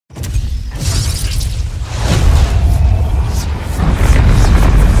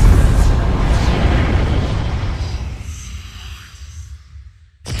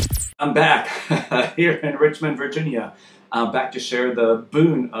I'm back here in Richmond, Virginia. I'm back to share the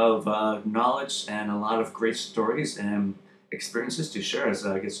boon of knowledge and a lot of great stories and experiences to share, as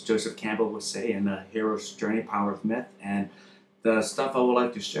I guess Joseph Campbell would say in The Hero's Journey, Power of Myth. And the stuff I would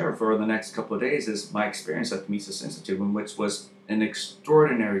like to share for the next couple of days is my experience at the Mises Institute, which was an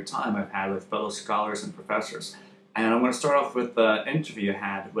extraordinary time I've had with fellow scholars and professors. And I'm going to start off with the interview I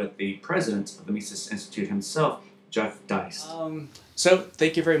had with the president of the Mises Institute himself, Jeff Deist. So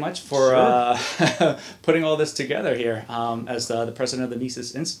thank you very much for Sure. putting all this together here as the president of the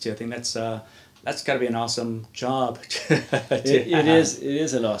Mises Institute. I think that's got to be an awesome job. It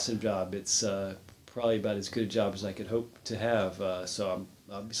is an awesome job. It's probably about as good a job as I could hope to have. So I'm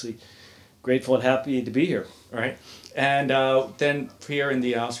obviously grateful and happy to be here. All right. And then here in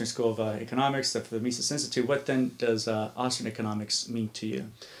the Austrian School of Economics, for the Mises Institute, what then does Austrian economics mean to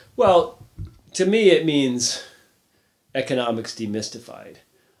you? Well, to me it means economics demystified.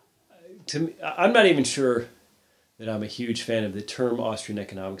 To me, I'm not even sure that I'm a huge fan of the term Austrian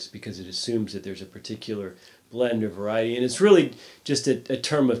economics because it assumes that there's a particular blend or variety, and it's really just a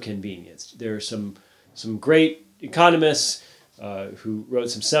term of convenience. There are some great economists who wrote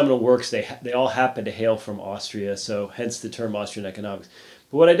some seminal works. They all happen to hail from Austria, so hence the term Austrian economics.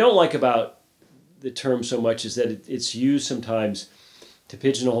 But what I don't like about the term so much is that it's used sometimes to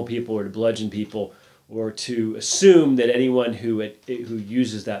pigeonhole people or to bludgeon people, or to assume that anyone who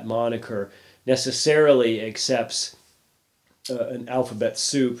uses that moniker necessarily accepts an alphabet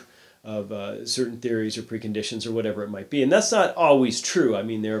soup of certain theories or preconditions or whatever it might be. And that's not always true. I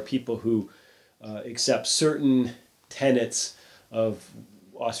mean, there are people who accept certain tenets of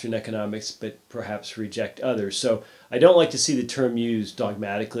Austrian economics but perhaps reject others. So I don't like to see the term used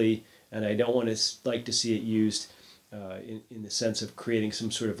dogmatically, and I don't want to like to see it used in the sense of creating some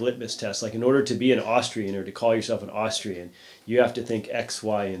sort of litmus test. Like, in order to be an Austrian or to call yourself an Austrian, you have to think X,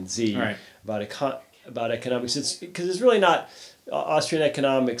 Y, and Z right. about economics. Because it's really not, Austrian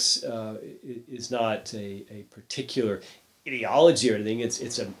economics is not a particular ideology or anything.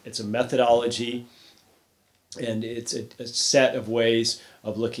 It's a methodology, and it's a set of ways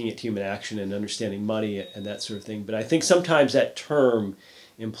of looking at human action and understanding money and that sort of thing. But I think sometimes that term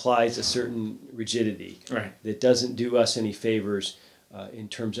implies a certain rigidity that doesn't do us any favors in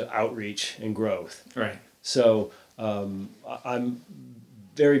terms of outreach and growth. Right. So I'm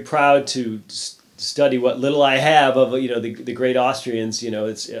very proud to study what little I have of the great Austrians.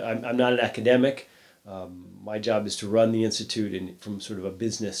 I'm not an academic. My job is to run the institute from sort of a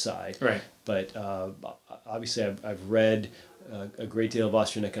business side. Right. But obviously I've read a great deal of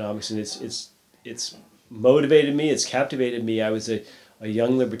Austrian economics, and it's motivated me. It's captivated me. I was a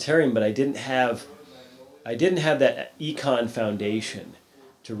young libertarian, but I didn't have that econ foundation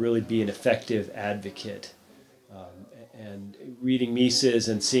to really be an effective advocate. And reading Mises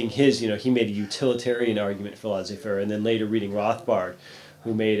and seeing his, he made a utilitarian argument for laissez-faire, and then later reading Rothbard,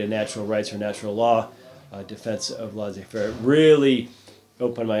 who made a natural rights or natural law defense of laissez-faire, really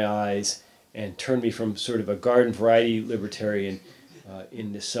opened my eyes and turned me from sort of a garden variety libertarian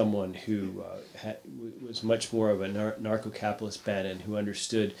into someone who was much more of a Anarcho-Capitalist bent, and who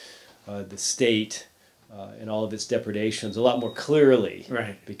understood the state and all of its depredations a lot more clearly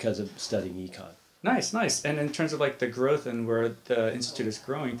because of studying econ. Nice. And in terms of like the growth and where the institute is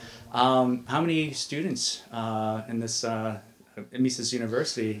growing, how many students in this Mises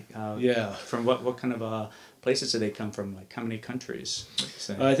University? From what kind of places do they come from? Like, how many countries?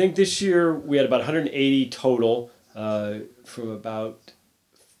 I think this year we had about 180 total. From about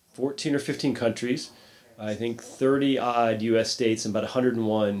 14 or 15 countries, I think 30 odd U.S. states, and about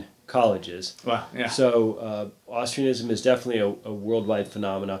 101 colleges. Wow, yeah. So Austrianism is definitely a worldwide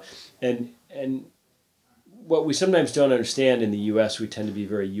phenomenon, and what we sometimes don't understand in the U.S., we tend to be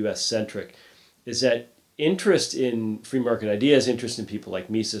very U.S. centric, is that interest in free market ideas, interest in people like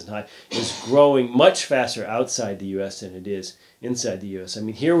Mises and I, is growing much faster outside the U.S. than it is inside the U.S. I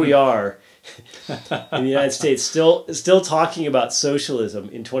mean, here we are in the United States still talking about socialism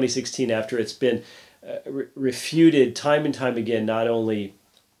in 2016 after it's been refuted time and time again, not only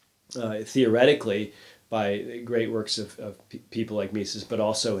theoretically by great works of people like Mises, but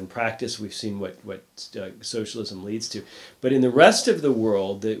also in practice we've seen what socialism leads to. But in the rest of the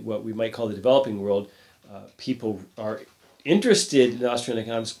world, what we might call the developing world, people are interested in Austrian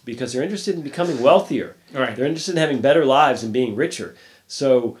economics because they're interested in becoming wealthier. Right. They're interested in having better lives and being richer.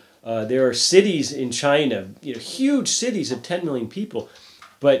 So there are cities in China, huge cities of 10 million people,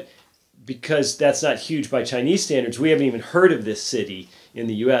 but because that's not huge by Chinese standards, we haven't even heard of this city in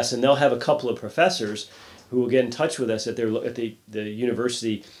the U.S., and they'll have a couple of professors, who will get in touch with us at the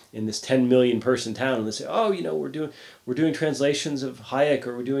university in this 10 million person town, and they say, oh, we're doing translations of Hayek,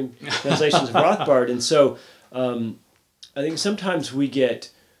 or we're doing translations of Rothbard. And so I think sometimes we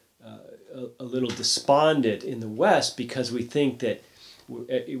get a little despondent in the West because we think that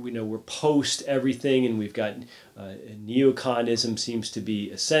we're post everything, and we've got neoconism seems to be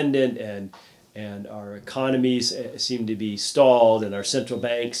ascendant, and our economies seem to be stalled, and our central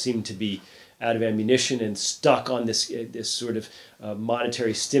banks seem to be out of ammunition and stuck on this sort of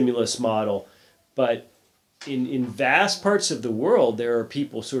monetary stimulus model. But in vast parts of the world, there are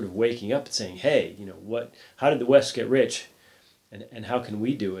people sort of waking up and saying, hey, how did the West get rich, and how can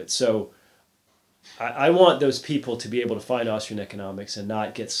we do it? So I want those people to be able to find Austrian economics and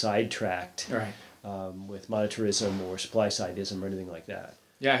not get sidetracked with monetarism or supply-sideism or anything like that.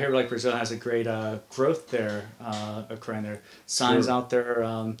 Yeah, I hear like Brazil has a great growth there occurring there. Signs out there,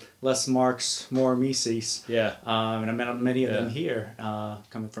 less Marx, more Mises. Yeah. And I met many of them here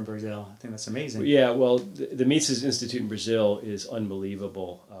coming from Brazil. I think that's amazing. Yeah, well, the Mises Institute in Brazil is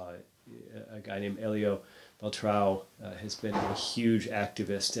unbelievable. A guy named Elio Beltrão has been a huge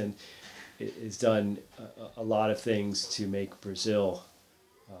activist and has done a lot of things to make Brazil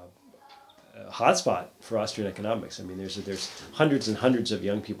a hotspot for Austrian economics. I mean, there's hundreds and hundreds of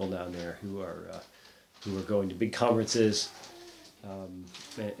young people down there who are going to big conferences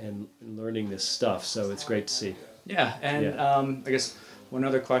and learning this stuff. So it's great to see. Yeah, and I guess one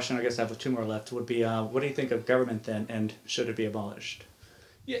other question, I guess I have two more left, would be what do you think of government then, and should it be abolished?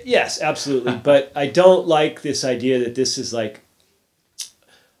 Yes, absolutely. But I don't like this idea that this is like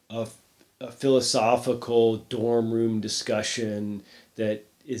a philosophical dorm room discussion that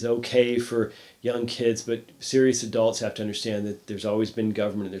is okay for young kids, but serious adults have to understand that there's always been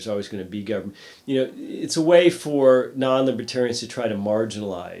government and there's always going to be government. It's a way for non-libertarians to try to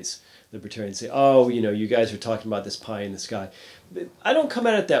marginalize libertarians, say, oh, you guys are talking about this pie in the sky. But I don't come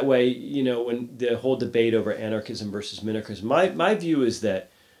at it that way, when the whole debate over anarchism versus minarchism. My view is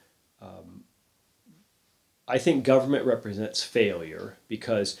that I think government represents failure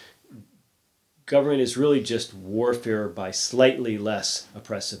because government is really just warfare by slightly less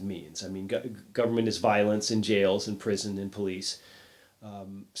oppressive means. I mean, government is violence in jails and prison and police.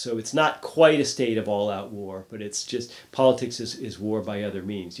 So it's not quite a state of all-out war, but it's just politics is war by other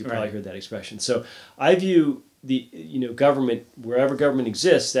means. You probably heard that expression. So I view the government, wherever government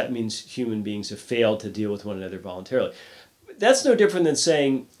exists, that means human beings have failed to deal with one another voluntarily. That's no different than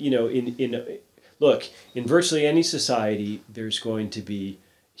saying, look, in virtually any society, there's going to be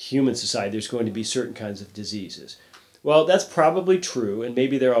human society, there's going to be certain kinds of diseases. Well, that's probably true, and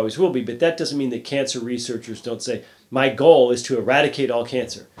maybe there always will be, but that doesn't mean that cancer researchers don't say, my goal is to eradicate all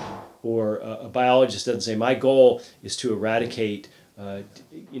cancer. Or a biologist doesn't say, my goal is to eradicate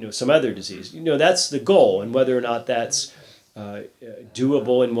some other disease. That's the goal, and whether or not that's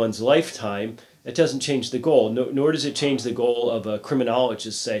doable in one's lifetime, that doesn't change the goal, nor does it change the goal of a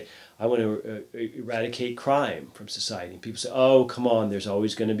criminologist say, I want to eradicate crime from society. And people say, oh, come on, there's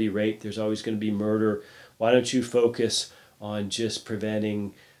always going to be rape, there's always going to be murder. Why don't you focus on just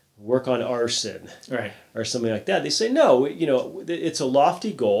preventing, work on arson, or something like that? They say, no, it's a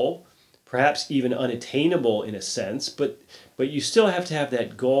lofty goal, perhaps even unattainable in a sense, but you still have to have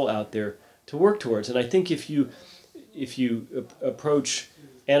that goal out there to work towards. And I think if you approach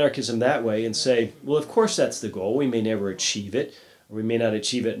anarchism that way and say, well, of course that's the goal, we may never achieve it, we may not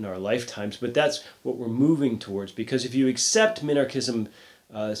achieve it in our lifetimes, but that's what we're moving towards. Because if you accept minarchism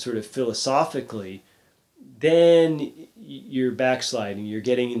sort of philosophically, then you're backsliding. You're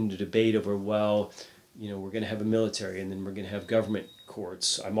getting into debate over, well, we're going to have a military, and then we're going to have government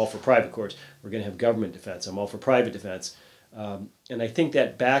courts. I'm all for private courts. We're going to have government defense. I'm all for private defense. And I think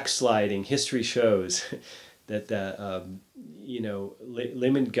that backsliding, history shows that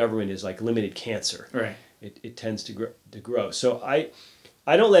limited government is like limited cancer. Right. It tends to grow. So I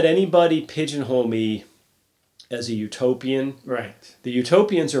don't let anybody pigeonhole me as a utopian. Right. The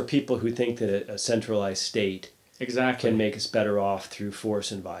utopians are people who think that a centralized state can make us better off through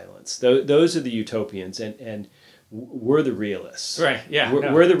force and violence. Those are the utopians, and we're the realists. Right. Yeah.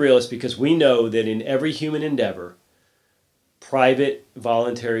 We're the realists because we know that in every human endeavor, private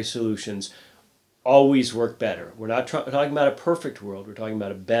voluntary solutions always work better. We're not talking about a perfect world. We're talking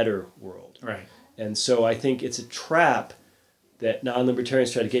about a better world. Right. And so I think it's a trap that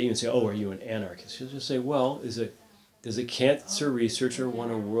non-libertarians try to get you and say, oh, are you an anarchist? You'll just say, well, does a cancer researcher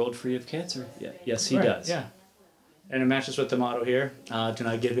want a world free of cancer? Yeah. Yes, he does. Yeah. And it matches with the motto here, do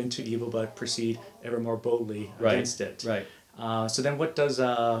not give in to evil, but proceed ever more boldly against it. Right. So then what does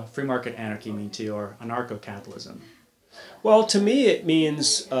free market anarchy mean to you, or anarcho-capitalism? Well, to me it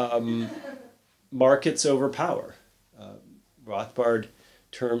means markets over power. Rothbard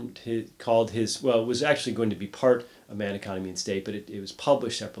called his, well, it was actually going to be part of Man, Economy, and State, but it was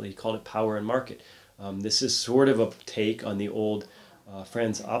published separately. He called it Power and Market. This is sort of a take on the old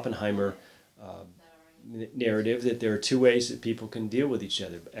Franz Oppenheimer narrative that there are two ways that people can deal with each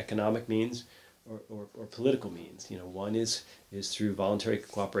other: economic means or political means. You know, one is through voluntary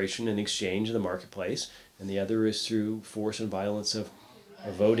cooperation and exchange in the marketplace, and the other is through force and violence of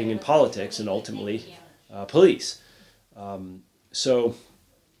voting in politics and ultimately police. So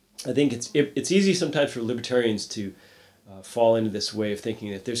I think it's easy sometimes for libertarians to fall into this way of thinking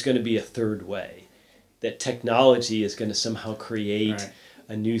that there's going to be a third way, that technology is going to somehow create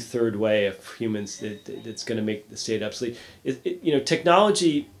a new third way of humans that's going to make the state obsolete. You know,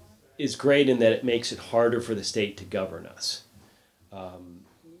 technology is great in that it makes it harder for the state to govern us,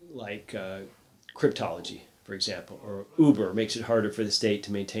 like cryptology, for example, or Uber makes it harder for the state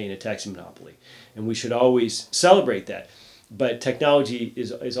to maintain a taxi monopoly, and we should always celebrate that. But technology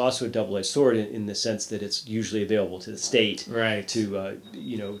is also a double-edged sword in the sense that it's usually available to the state to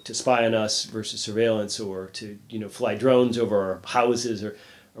you know, to spy on us versus surveillance, or to, you know, fly drones over our houses or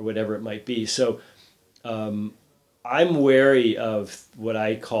whatever it might be. So I'm wary of what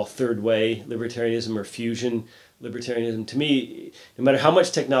I call third way libertarianism or fusion libertarianism. To me, no matter how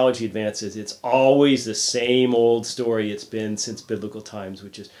much technology advances, it's always the same old story it's been since biblical times,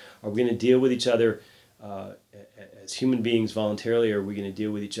 which is, are we going to deal with each other as human beings voluntarily, or are we going to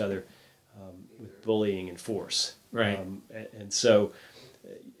deal with each other with bullying and force? Right. And so,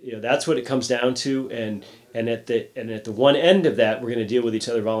 you know, that's what it comes down to. And at the one end of that, we're going to deal with each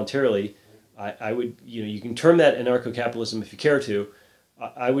other voluntarily. I would, you know, you can term that anarcho-capitalism if you care to.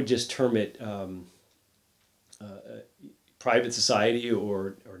 I would just term it private society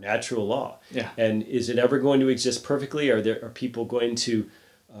or natural law. Yeah. And is it ever going to exist perfectly? Are people going to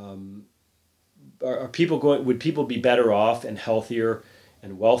would people be better off and healthier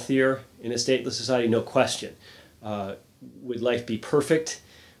and wealthier in a stateless society? No question. Would life be perfect?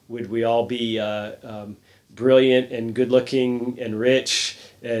 Would we all be brilliant and good looking and rich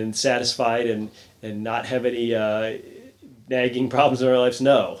and satisfied and not have any nagging problems in our lives?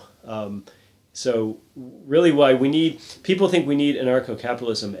 No. So really, why people think we need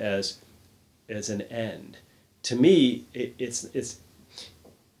anarcho-capitalism as an end. To me, it's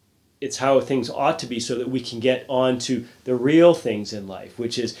how things ought to be, so that we can get on to the real things in life,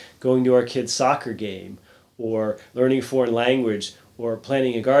 which is going to our kids' soccer game, or learning a foreign language, or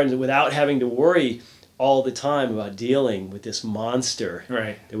planting a garden, without having to worry all the time about dealing with this monster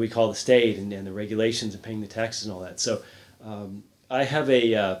that we call the state, and the regulations and paying the taxes and all that. So I have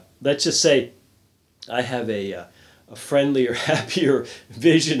let's just say, I have a friendlier, happier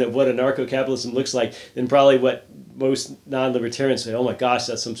vision of what anarcho-capitalism looks like than probably what most non-libertarians say. Oh my gosh,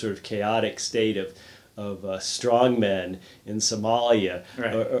 that's some sort of chaotic state of strongmen in Somalia,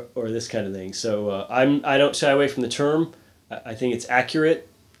 or this kind of thing. So I don't shy away from the term. I think it's accurate.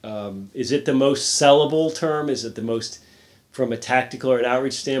 Is it the most sellable term? Is it the most, from a tactical or an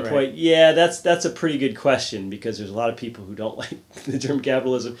outreach standpoint? Yeah, that's a pretty good question, because there's a lot of people who don't like the term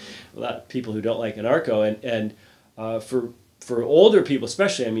capitalism, a lot of people who don't like anarcho, and for older people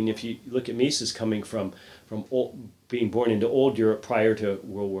especially. I mean, if you look at Mises coming from being born into old Europe prior to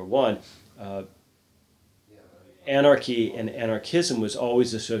World War I, anarchy and anarchism was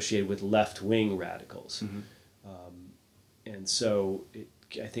always associated with left-wing radicals. Mm-hmm. And so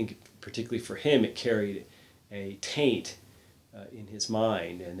I think particularly for him, it carried a taint in his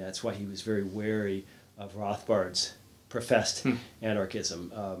mind, and that's why he was very wary of Rothbard's professed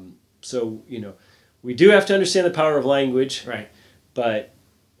anarchism. So, you know, we do have to understand the power of language, but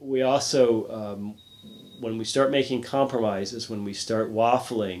we also, when we start making compromises, when we start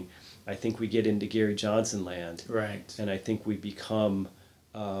waffling, I think we get into Gary Johnson land, and I think we become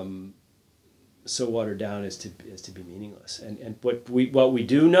so watered down as to be meaningless. And what we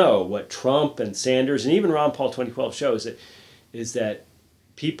do know, what Trump and Sanders and even Ron Paul 2012 shows, is that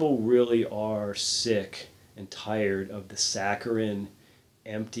people really are sick and tired of the saccharine,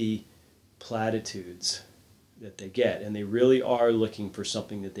 empty platitudes that they get, and they really are looking for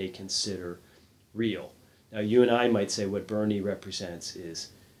something that they consider real. Now, you and I might say what Bernie represents is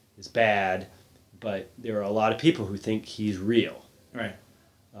bad, but there are a lot of people who think he's real.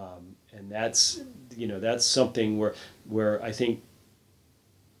 And that's something where I think,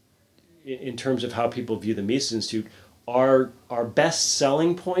 in terms of how people view the Mises Institute, our best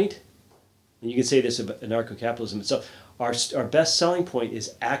selling point, and you can say this about anarcho-capitalism itself, our best selling point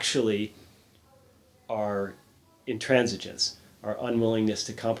is actually our intransigence, our unwillingness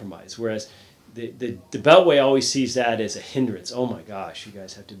to compromise. Whereas the Beltway always sees that as a hindrance. Oh my gosh, you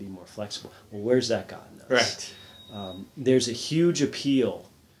guys have to be more flexible. Well, where's that gotten us? Right. There's a huge appeal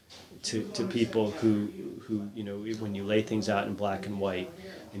to people who when you lay things out in black and white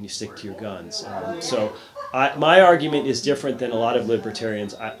and you stick to your guns. So my argument is different than a lot of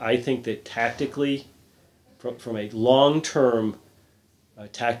libertarians. I think that tactically, from a long-term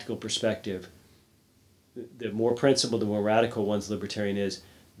tactical perspective, the more principled, the more radical one's libertarian is,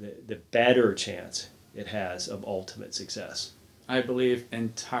 the better chance it has of ultimate success. I believe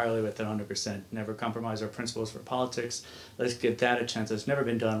entirely with it 100%. Never compromise our principles for politics. Let's give that a chance. It's never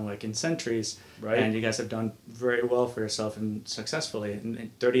been done like in centuries. Right. And you guys have done very well for yourself and successfully.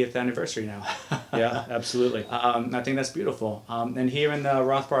 And 30th anniversary now. Yeah, absolutely. I think that's beautiful. And here in the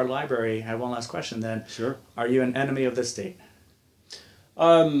Rothbard Library, I have one last question then. Sure. Are you an enemy of the state?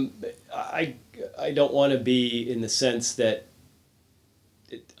 I don't want to be in the sense that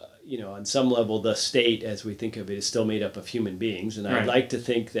on some level, the state, as we think of it, is still made up of human beings, and I'd like to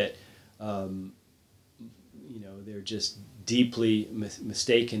think that, they're just deeply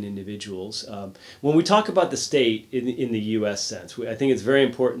mistaken individuals. When we talk about the state in the U.S. sense, I think it's very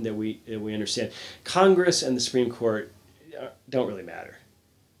important that we understand Congress and the Supreme Court don't really matter.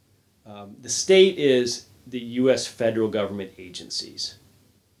 The state is the U.S. federal government agencies.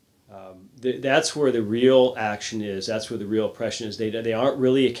 That's where the real action is. That's where the real oppression is. They aren't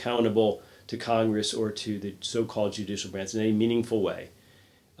really accountable to Congress or to the so-called judicial branch in any meaningful way.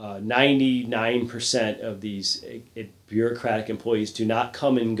 99% of these bureaucratic employees do not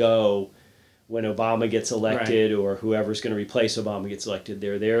come and go when Obama gets elected or whoever's going to replace Obama gets elected.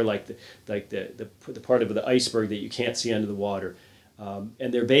 They're there like the part of the iceberg that you can't see under the water,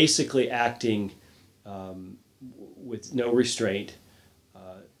 and they're basically acting with no restraint.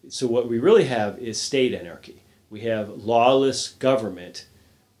 So what we really have is state anarchy. We have lawless government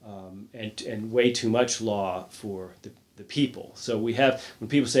and way too much law for the people. So we have, when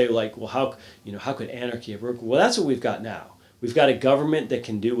people say like, well, how could anarchy ever work? Well, that's what we've got now. We've got a government that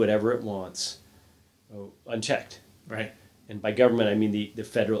can do whatever it wants, unchecked. Right. And by government, I mean the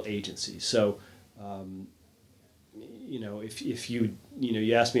federal agencies. So, if you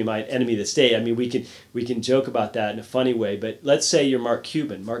ask me, am I an enemy of the state? I mean, we can joke about that in a funny way. But let's say you're Mark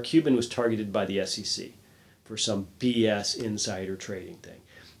Cuban. Mark Cuban was targeted by the SEC for some BS insider trading thing.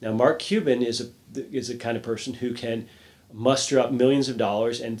 Now, Mark Cuban is a kind of person who can muster up millions of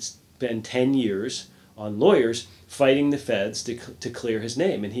dollars and spend 10 years on lawyers fighting the feds to clear his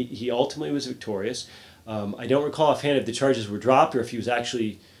name. And he ultimately was victorious. I don't recall offhand if the charges were dropped or if he was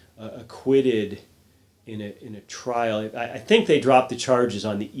actually acquitted in a trial. I think they dropped the charges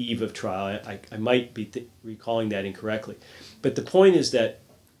on the eve of trial. I might be recalling that incorrectly. But the point is that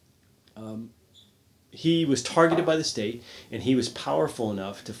he was targeted by the state, and he was powerful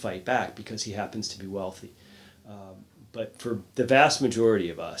enough to fight back because he happens to be wealthy. But for the vast majority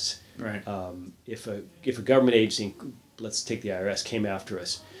of us, if a government agency, let's take the IRS, came after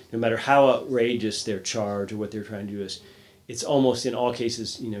us, no matter how outrageous their charge or what they're trying to do is, it's almost in all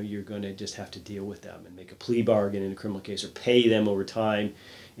cases, you're going to just have to deal with them and make a plea bargain in a criminal case or pay them over time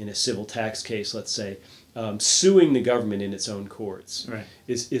in a civil tax case, let's say. Suing the government in its own courts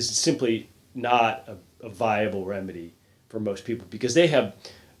is simply not a viable remedy for most people because they have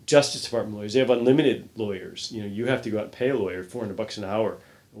Justice Department lawyers. They have unlimited lawyers. You have to go out and pay a lawyer $400 an hour or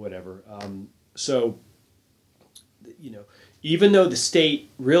whatever. So, even though the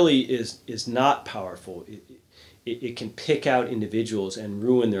state really is not powerful, it can pick out individuals and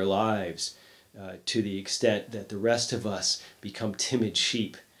ruin their lives to the extent that the rest of us become timid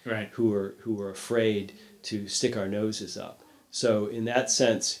sheep who are afraid to stick our noses up. So in that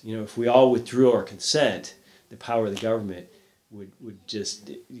sense, if we all withdrew our consent, the power of the government would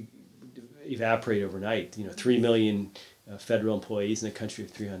just evaporate overnight. 3 million federal employees in a country of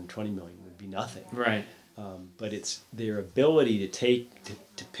 320 million would be nothing. Right. But it's their ability to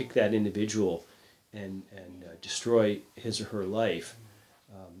pick that individual and destroy his or her life,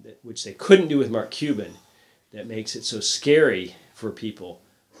 which they couldn't do with Mark Cuban, that makes it so scary for people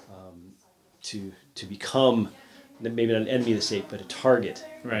to become maybe not an enemy of the state, but a target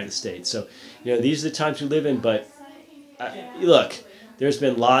of the state. So, these are the times we live in. But look, there's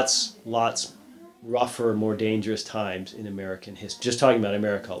been lots rougher, more dangerous times in American history. Just talking about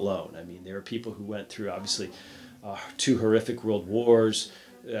America alone. I mean, there are people who went through obviously 2 horrific world wars,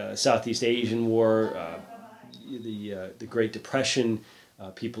 Southeast Asian War, the Great Depression.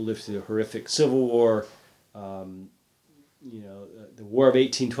 People lived through the horrific Civil War. The War of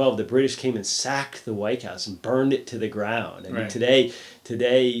 1812. The British came and sacked the White House and burned it to the ground. I mean, today,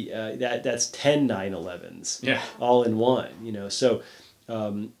 that's 10 9/11s, all in one. So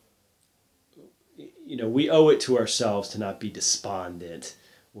we owe it to ourselves to not be despondent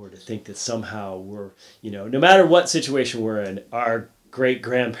or to think that somehow we're, no matter what situation we're in, our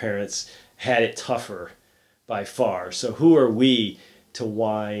great-grandparents had it tougher by far. So who are we to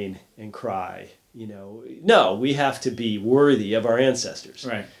whine and cry? No, we have to be worthy of our ancestors.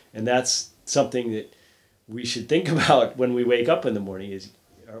 Right. And that's something that we should think about when we wake up in the morning is,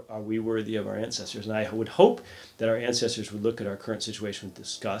 are we worthy of our ancestors? And I would hope that our ancestors would look at our current situation with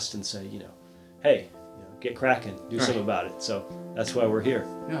disgust and say, hey, get cracking, do something about it. So that's why we're here.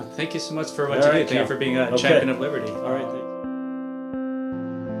 Yeah, thank you so much for what you do. Thank you for being a champion of liberty. All right, thanks.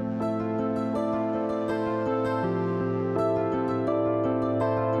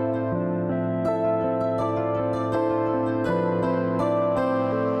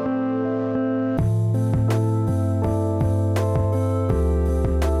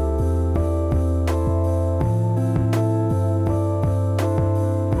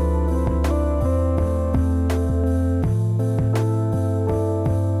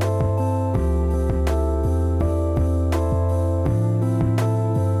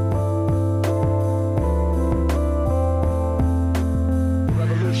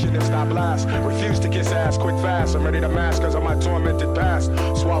 Refuse to kiss ass quick fast. I'm ready to mask cause of my tormented past.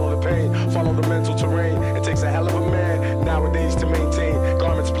 Swallow the pain, follow the mental terrain. It takes a hell of a man nowadays to maintain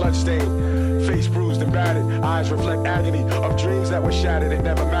garments bloodstained, face bruised and battered, eyes reflect agony of dreams that were shattered. It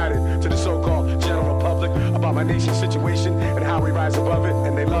never mattered to the so-called general public about my nation's situation and how we rise above it,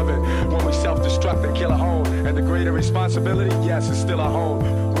 and they love it when we self-destruct and kill a home. And the greater responsibility, yes, it's still our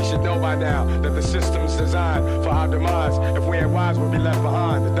home. We should know by now that the system's designed for our demise. If we ain't wise, we'll be left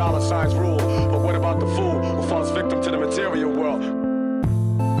behind. The dollar signs rule, but what about the fool who falls victim to the material world?